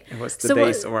ecstatic day. It was the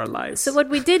days of our lives. So what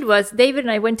we did was, David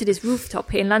and I went to this rooftop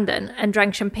here in London and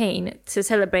drank champagne to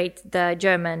celebrate the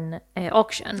German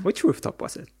auction. Which rooftop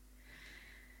was it?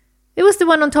 It was the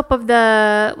one on top of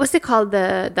what's it called,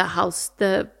 the house,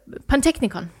 the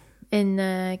Pantechnicon in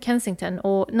Kensington.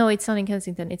 Or no, it's not in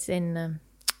Kensington. It's in,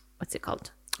 what's it called?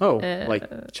 Oh,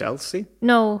 like Chelsea?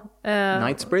 No.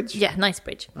 Knightsbridge? Yeah,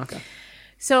 Knightsbridge. Okay.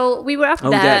 So we were up there.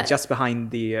 Oh yeah, just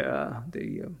behind the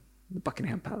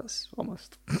Buckingham Palace,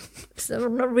 almost. So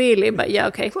not really, but yeah,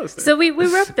 okay. So we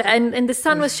were up there and the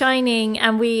sun was shining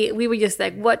and we were just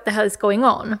like, what the hell is going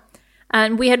on?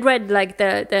 And we had read like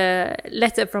the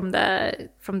letter from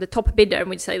the top bidder and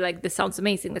we'd say like, this sounds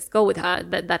amazing, let's go with her,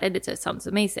 that editor sounds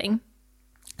amazing.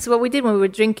 So what we did when we were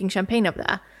drinking champagne up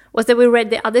there was that we read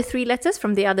the other 3 letters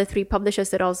from the other 3 publishers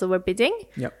that also were bidding.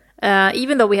 Yep.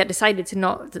 Even though we had decided to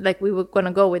not, like we were going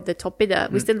to go with the top bidder,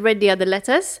 we still read the other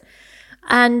letters.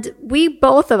 And we,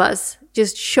 both of us,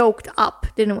 just choked up,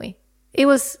 didn't we? It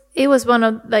was one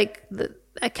of like,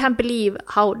 I can't believe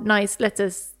how nice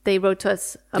letters they wrote to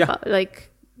us about,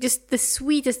 like just the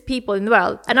sweetest people in the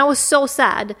world. And I was so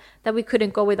sad that we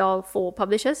couldn't go with all 4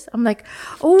 publishers. I'm like,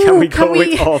 can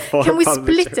we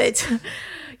split it?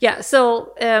 Yeah.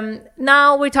 So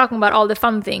now we're talking about all the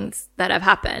fun things that have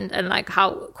happened and like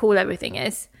how cool everything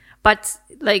is. But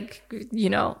like,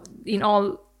 you know, in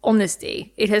all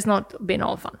honesty, it has not been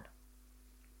all fun.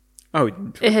 Oh,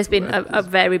 it has been a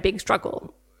very big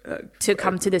struggle to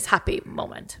come to this happy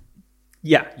moment.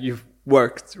 Yeah, you've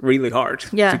worked really hard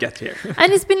to get here.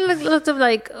 And it's been like lots of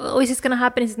like, oh, is this going to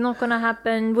happen? Is it not going to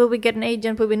happen? Will we get an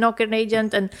agent? Will we not get an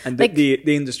agent? And like,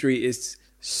 the industry is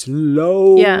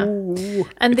slow. Yeah.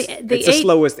 And it's the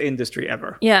slowest industry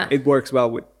ever. Yeah. It works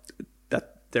well with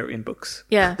that they're in books.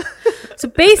 Yeah. So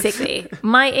basically,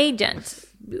 my agent,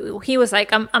 he was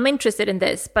like, I'm interested in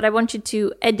this, but I want you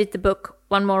to edit the book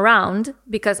one more round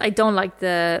because I don't like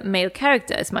the male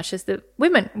character as much as the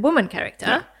woman character.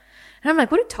 Yeah. And I'm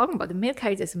like, what are you talking about? The male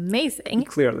character is amazing. He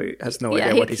clearly has no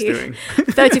idea what he's doing.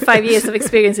 35 years of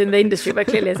experience in the industry, but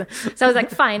clearly isn't. So I was like,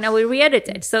 fine, I will re-edit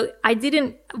it. So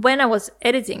when I was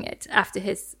editing it after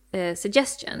his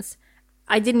suggestions,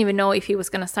 I didn't even know if he was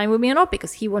going to sign with me or not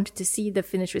because he wanted to see the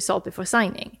finished result before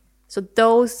signing. So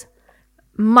those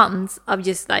months of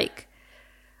just like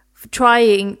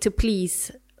trying to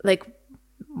please like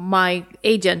my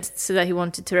agent so that he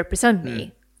wanted to represent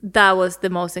me, that was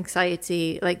the most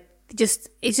anxiety, like,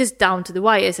 it's just down to the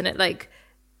wire, isn't it? Like,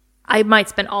 I might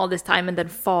spend all this time and then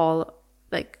fall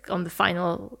like on the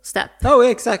final step. Oh,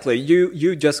 exactly.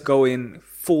 You just go in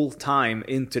full time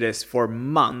into this for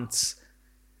months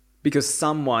because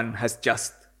someone has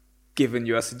just given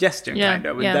you a suggestion, kind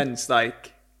of, and then it's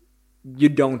like you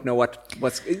don't know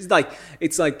what's. It's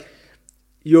like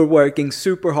you're working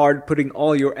super hard, putting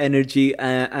all your energy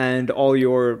and all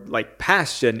your like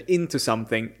passion into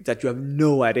something that you have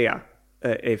no idea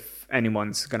if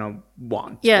anyone's gonna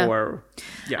want.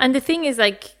 And the thing is,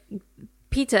 like,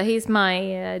 Peter, he's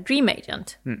my dream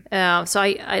agent. So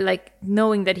I like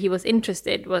knowing that he was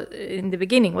interested in the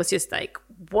beginning was just like,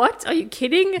 what? Are you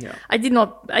kidding? I did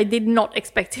not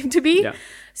expect him to be.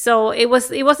 So it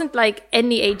wasn't like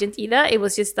any agent either. It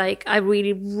was just like I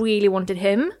really, really wanted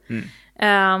him.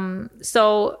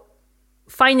 So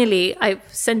finally, I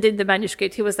sent in the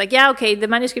manuscript. He was like, yeah, okay, the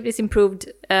manuscript is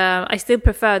improved. I still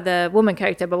prefer the woman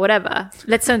character, but whatever.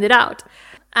 Let's send it out.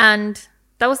 And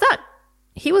that was that.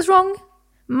 He was wrong.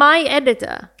 My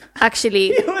editor,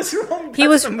 actually... He was wrong.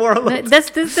 That's the moral of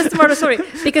that's the moral story.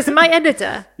 Because my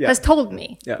editor has told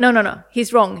me, no,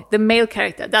 he's wrong. The male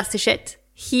character, that's the shit.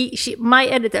 My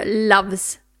editor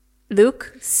loves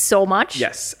Luke so much.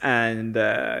 Yes, and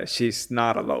she's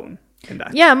not alone in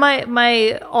that. Yeah,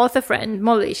 my author friend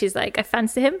Molly, she's like, I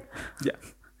fancy him. Yeah,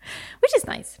 which is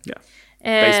nice. Yeah,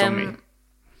 based on me.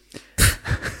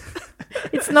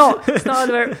 It's not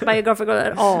biographical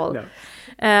at all. No.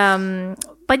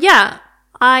 But yeah,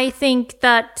 I think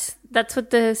that's what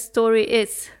the story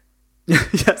is.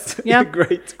 Yes. Yeah.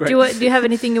 Great. Do you have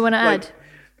anything you want to add?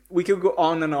 We could go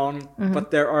on and on,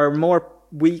 but there are more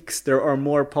weeks, there are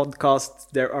more podcasts,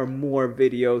 there are more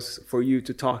videos for you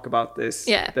to talk about this.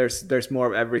 Yeah. There's more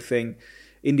of everything.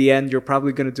 In the end, you're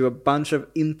probably going to do a bunch of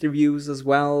interviews as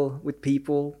well with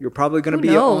people. You're probably going to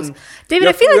be on... David,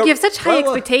 I feel like you have such high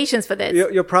expectations for this.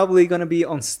 You're probably going to be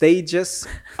on stages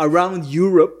around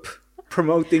Europe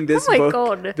promoting this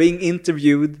book, being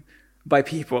interviewed by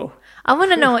people. I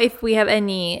want to know if we have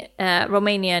any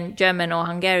Romanian, German or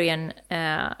Hungarian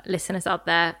listeners out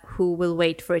there who will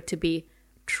wait for it to be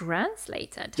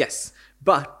translated. Yes,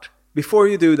 but before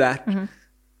you do that...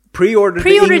 Pre-order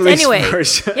the English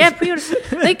version. Yeah, pre-order.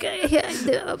 Like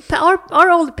our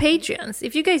old Patreons.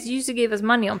 If you guys used to give us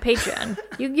money on Patreon,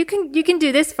 you can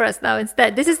do this for us now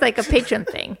instead. This is like a Patreon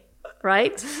thing,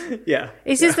 right? Yeah.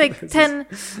 It's just like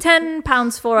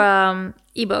 £10 for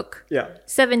ebook. Yeah.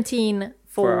 17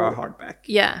 for our hardback.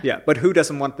 Yeah. Yeah, but who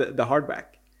doesn't want the hardback?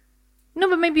 No,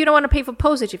 but maybe you don't want to pay for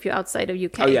postage if you're outside of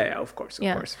UK. Oh yeah, of course.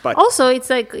 But also, it's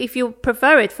like if you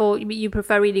prefer you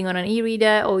prefer reading on an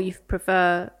e-reader, or you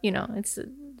prefer, it's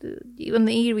on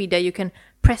the e-reader you can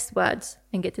press words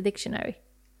and get a dictionary.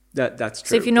 That's true.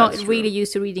 So if you're not really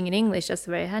used to reading in English, that's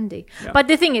very handy. Yeah. But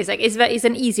the thing is, like, it's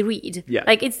an easy read. Yeah.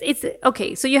 Like it's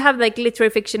okay. So you have like literary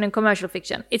fiction and commercial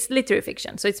fiction. It's literary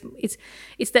fiction. So it's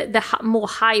the more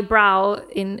highbrow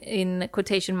in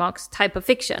quotation marks type of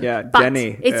fiction. Yeah, but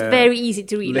Jenny. It's very easy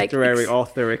to read. Literary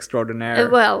author extraordinaire.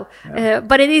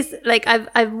 But it is like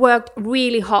I've worked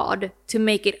really hard to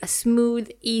make it a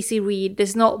smooth, easy read.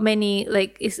 There's not many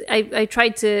I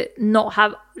tried to not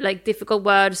have like difficult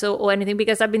words or anything,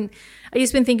 because I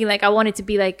just been thinking like I want it to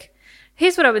be like,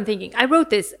 here's what I've been thinking. I wrote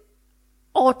this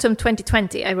autumn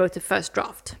 2020. I wrote the first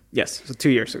draft. Yes, so 2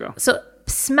 years ago. So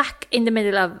smack in the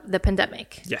middle of the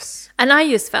pandemic. Yes. And I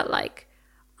just felt like,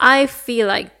 I feel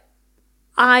like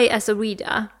I as a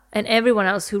reader and everyone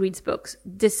else who reads books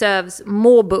deserves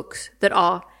more books that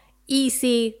are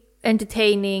easy,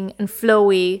 entertaining and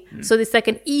flowy. So it's like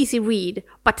an easy read,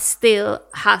 but still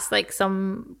has like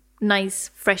some nice,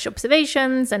 fresh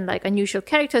observations and like unusual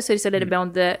characters. So it's a little bit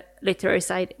on the literary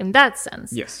side in that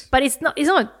sense. Yes. But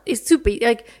it's super,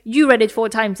 like you read it 4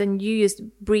 times and you just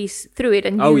breeze through it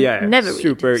and never read.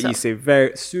 Super easy,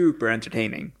 very, super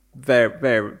entertaining. Very,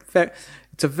 very, very,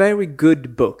 it's a very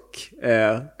good book.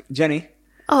 Jenny?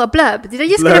 Oh, a blurb. Did I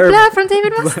just get a blurb from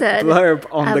David Mustard? Blurb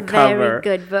on the cover. A very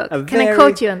good book. Can I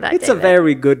quote you on that, It's David? a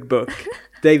very good book.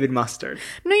 David Mustard.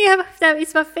 No, you have that.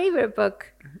 It's my favorite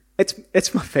book.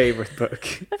 It's my favorite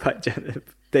book by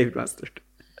David Mustard.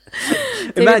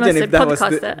 Imagine if that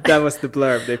was the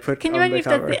blurb they put on the cover. Can you imagine if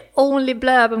that's the only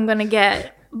blurb I'm going to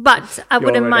get? But I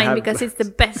wouldn't mind because it's the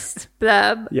best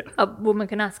blurb a woman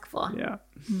can ask for. Yeah.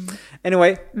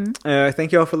 Anyway,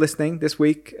 thank you all for listening this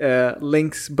week.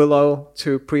 Links below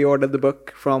to pre-order the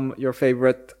book from your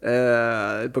favorite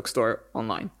bookstore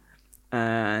online.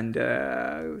 And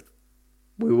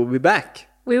we will be back.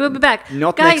 We will be back.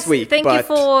 Not Guys, next week. Thank you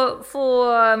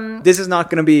for this is not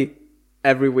going to be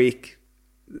every week.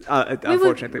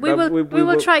 Unfortunately, we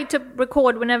will try to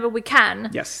record whenever we can.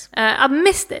 Yes, I've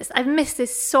missed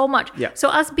this so much. Yeah. So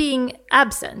us being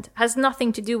absent has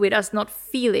nothing to do with us not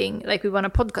feeling like we want a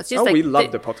podcast. We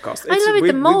love the podcast. I love it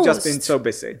the most. We've just been so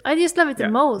busy. I just love it the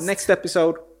most. Next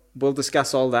episode, we'll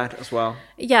discuss all that as well.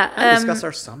 Yeah, and discuss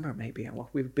our summer maybe and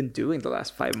what we've been doing the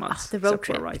last 5 months. The road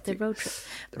trip.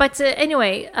 But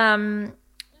anyway,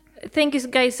 thank you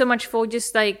guys so much for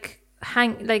just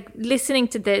listening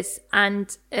to this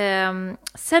and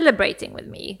celebrating with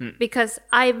me, because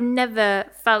I've never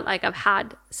felt like I've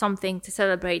had something to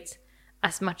celebrate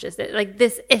as much as this. Like,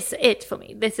 this is it for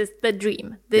me. This is the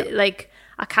dream. Like,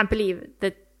 I can't believe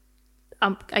that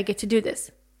I get to do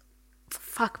this.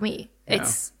 Fuck me.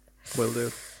 It's will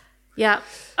do. Yeah.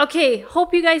 Okay.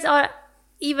 Hope you guys are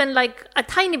even like a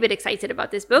tiny bit excited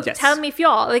about this book. Yes. Tell me if you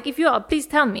are. Like, if you are, please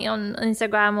tell me on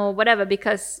Instagram or whatever,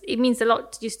 because it means a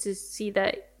lot just to see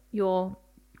that you're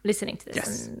listening to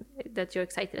this and that you're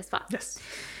excited as well. Yes.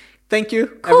 Thank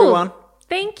you, everyone.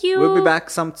 Thank you. We'll be back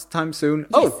sometime soon. Yes.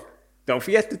 Oh, don't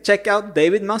forget to check out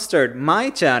David Mustard, my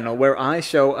channel, where I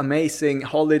show amazing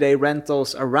holiday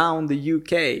rentals around the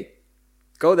UK.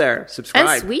 Go there, subscribe.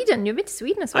 And Sweden. You've been to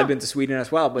Sweden as well. I've been to Sweden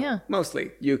as well, but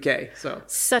mostly UK. So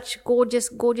such gorgeous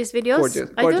videos.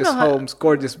 Gorgeous homes,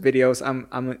 gorgeous videos.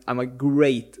 I'm a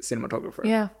great cinematographer.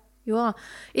 Yeah, you are.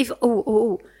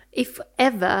 If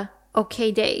ever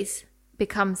OK Days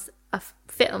becomes a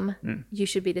film, you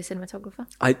should be the cinematographer.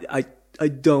 I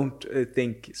don't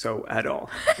think so at all,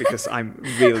 because I'm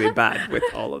really bad with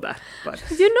all of that. But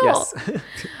yes.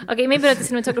 Okay, maybe not the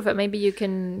cinematographer. Maybe you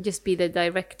can just be the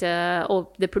director or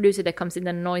the producer that comes in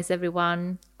and annoys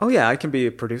everyone. Oh yeah, I can be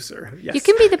a producer. Yes, you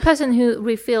can be the person who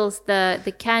refills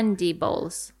the candy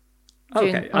bowls.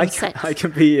 Okay, I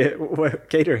can be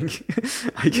catering.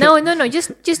 No,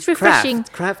 just refreshing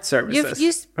craft services.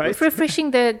 Just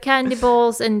refreshing the candy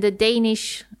balls and the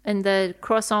Danish and the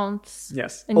croissants.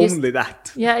 Yes, and only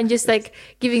that. Yeah, and just like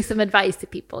giving some advice to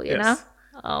people, you know?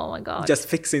 Oh my god! Just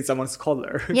fixing someone's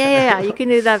collar. Yeah, you can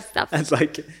do that stuff. And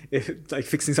like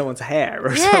fixing someone's hair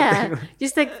or something.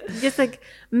 just like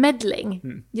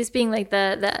meddling, just being like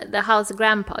the house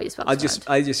grandpa. I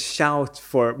just shout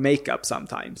for makeup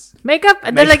sometimes. Makeup,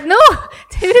 and they're like, no,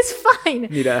 David, it's fine.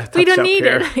 We don't need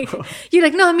it. Like, you're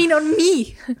like, no, I mean on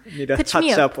me. Need a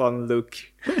touch up on Luke.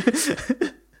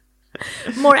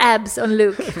 More abs on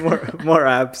Luke. more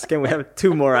abs. Can we have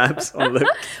 2 more abs on Luke?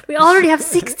 We already have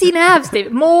 16 abs,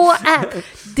 David. More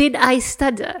abs. Did I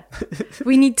stutter?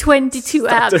 We need 22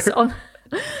 abs on.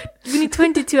 We need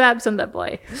 22 abs on that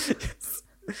boy. Yes.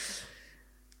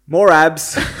 More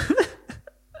abs.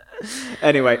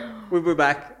 Anyway, we'll be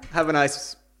back. Have a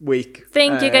nice week.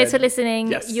 Thank you guys for listening.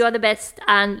 Yes. You are the best,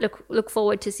 and look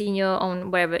forward to seeing you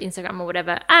on wherever, Instagram or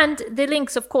whatever. And the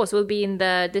links, of course, will be in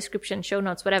the description, show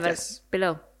notes, whatever,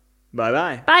 below.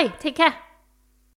 Bye. Bye. Take care.